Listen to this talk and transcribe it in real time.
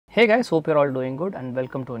Hey guys, hope you're all doing good and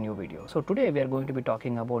welcome to a new video. So today we are going to be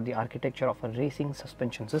talking about the architecture of a racing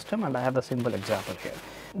suspension system, and I have a simple example here.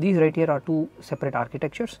 These right here are two separate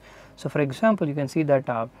architectures. So for example, you can see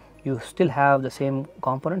that you still have the same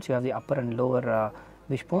components. You have the upper and lower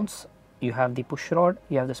wishbones. You have the push rod,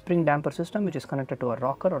 you have the spring damper system which is connected to a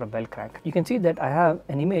rocker or a bell crank. You can see that I have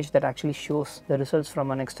an image that actually shows the results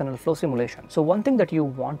from an external flow simulation. So one thing that you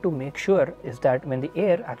want to make sure is that when the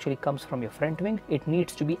air actually comes from your front wing, it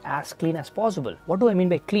needs to be as clean as possible. What do I mean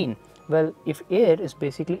by clean? Well, if air is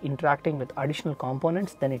basically interacting with additional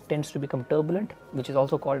components, then it tends to become turbulent, which is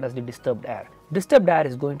also called as the disturbed air. Disturbed air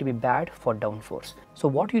is going to be bad for downforce. So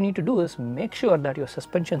what you need to do is make sure that your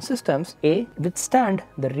suspension systems withstand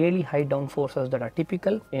the really high downforces that are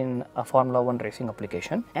typical in a Formula 1 racing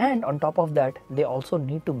application, and on top of that they also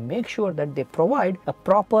need to make sure that they provide a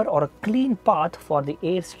proper or a clean path for the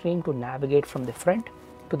airstream to navigate from the front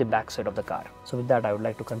to the back side of the car. So with that, I would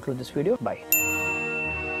like to conclude this video. Bye.